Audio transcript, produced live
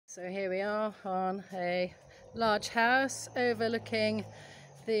So here we are on a large house overlooking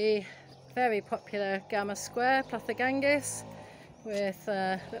the very popular Gamma Square, Plaza Ganguis, with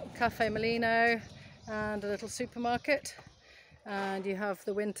a little Cafe Molino and a little supermarket. And you have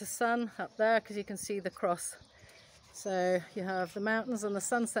the winter sun up there because you can see the cross. So you have the mountains and the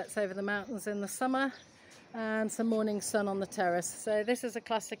sunsets over the mountains in the summer and some morning sun on the terrace. So this is a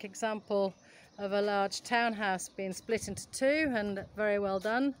classic example of a large townhouse being split into two, and very well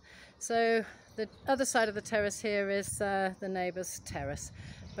done. So the other side of the terrace here is the neighbour's terrace,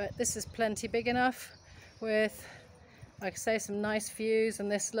 but this is plenty big enough with, like I say, some nice views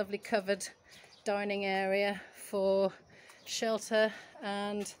and this lovely covered dining area for shelter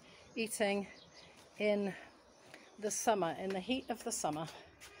and eating in the summer, in the heat of the summer.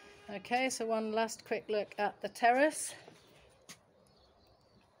 Okay, so one last quick look at the terrace,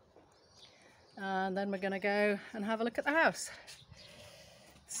 and then we're going to go and have a look at the house.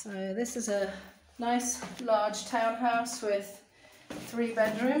 So this is a nice large townhouse with 3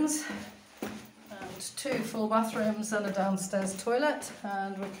 bedrooms and 2 full bathrooms and a downstairs toilet,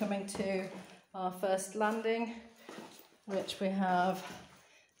 and we're coming to our first landing, which we have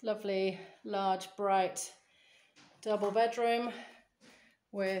lovely large bright double bedroom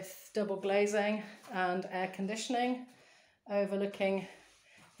with double glazing and air conditioning overlooking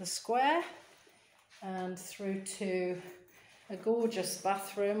the square, and through to a gorgeous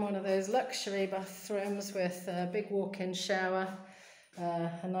bathroom, one of those luxury bathrooms with a big walk-in shower,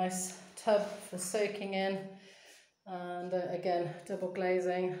 a nice tub for soaking in, and again double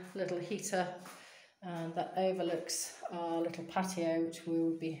glazing, little heater, and that overlooks our little patio which we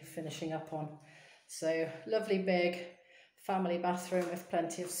will be finishing up on. So lovely big family bathroom with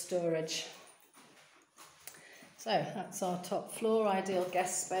plenty of storage. So that's our top floor, ideal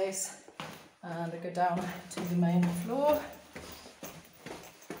guest space, and I go down to the main floor.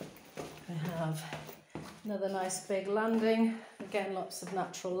 We have another nice big landing, again lots of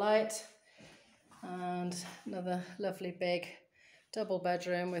natural light, and another lovely big double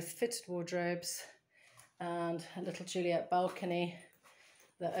bedroom with fitted wardrobes and a little Juliet balcony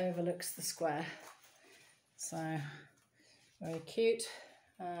that overlooks the square. So very cute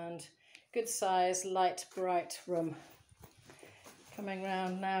and good size, light, bright room. Coming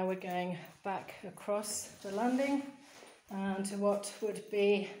round now, we're going back across the landing and to what would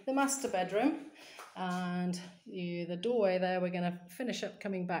be the master bedroom, and the doorway there, we're going to finish up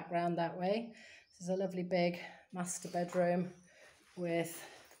coming back round that way. This is a lovely big master bedroom with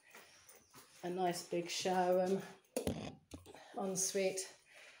a nice big shower room, ensuite,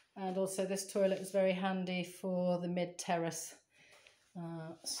 and also this toilet is very handy for the mid-terrace.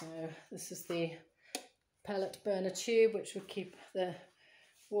 So this is the pellet burner tube which would keep the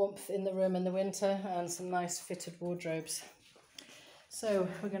warmth in the room in the winter, and some nice fitted wardrobes. So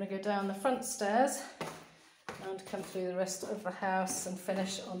we're going to go down the front stairs and come through the rest of the house and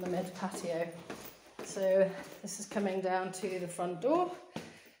finish on the mid patio. So this is coming down to the front door.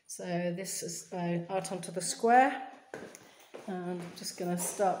 So this is out onto the square, and I'm just going to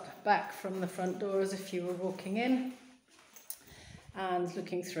start back from the front door as if you were walking in and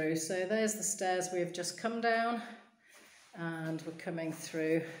looking through. So there's the stairs we've just come down, and we're coming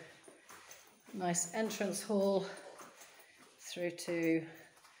through nice entrance hall through to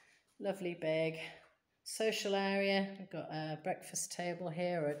lovely big social area. We've got a breakfast table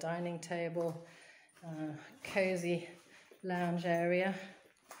here, or a dining table, cosy lounge area,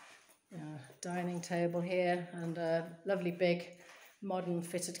 dining table here, and a lovely big modern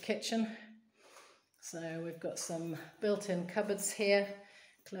fitted kitchen. So we've got some built-in cupboards here,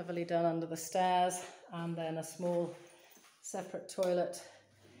 cleverly done under the stairs, and then a small separate toilet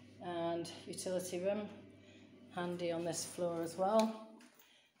and utility room handy on this floor as well.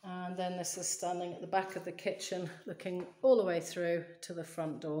 And then this is standing at the back of the kitchen looking all the way through to the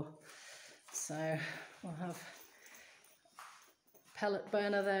front door. So we'll have pellet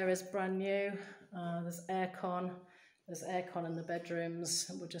burner there, is brand new. There's aircon in the bedrooms,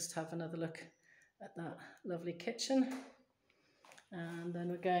 and we'll just have another look at that lovely kitchen. And then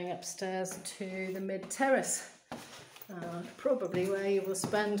we're going upstairs to the mid terrace, probably where you will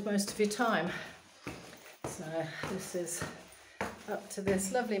spend most of your time. So this is up to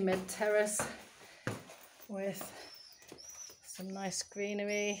this lovely mid terrace with some nice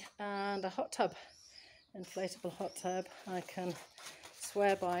greenery and a hot tub, inflatable hot tub. I can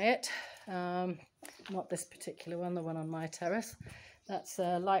swear by it. Not this particular one, the one on my terrace. That's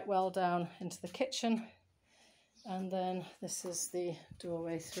a light well down into the kitchen, and then this is the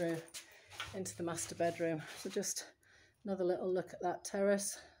doorway through into the master bedroom. So just another little look at that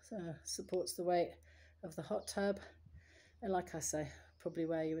terrace. So supports the weight of the hot tub, and like I say, probably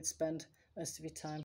where you would spend most of your time.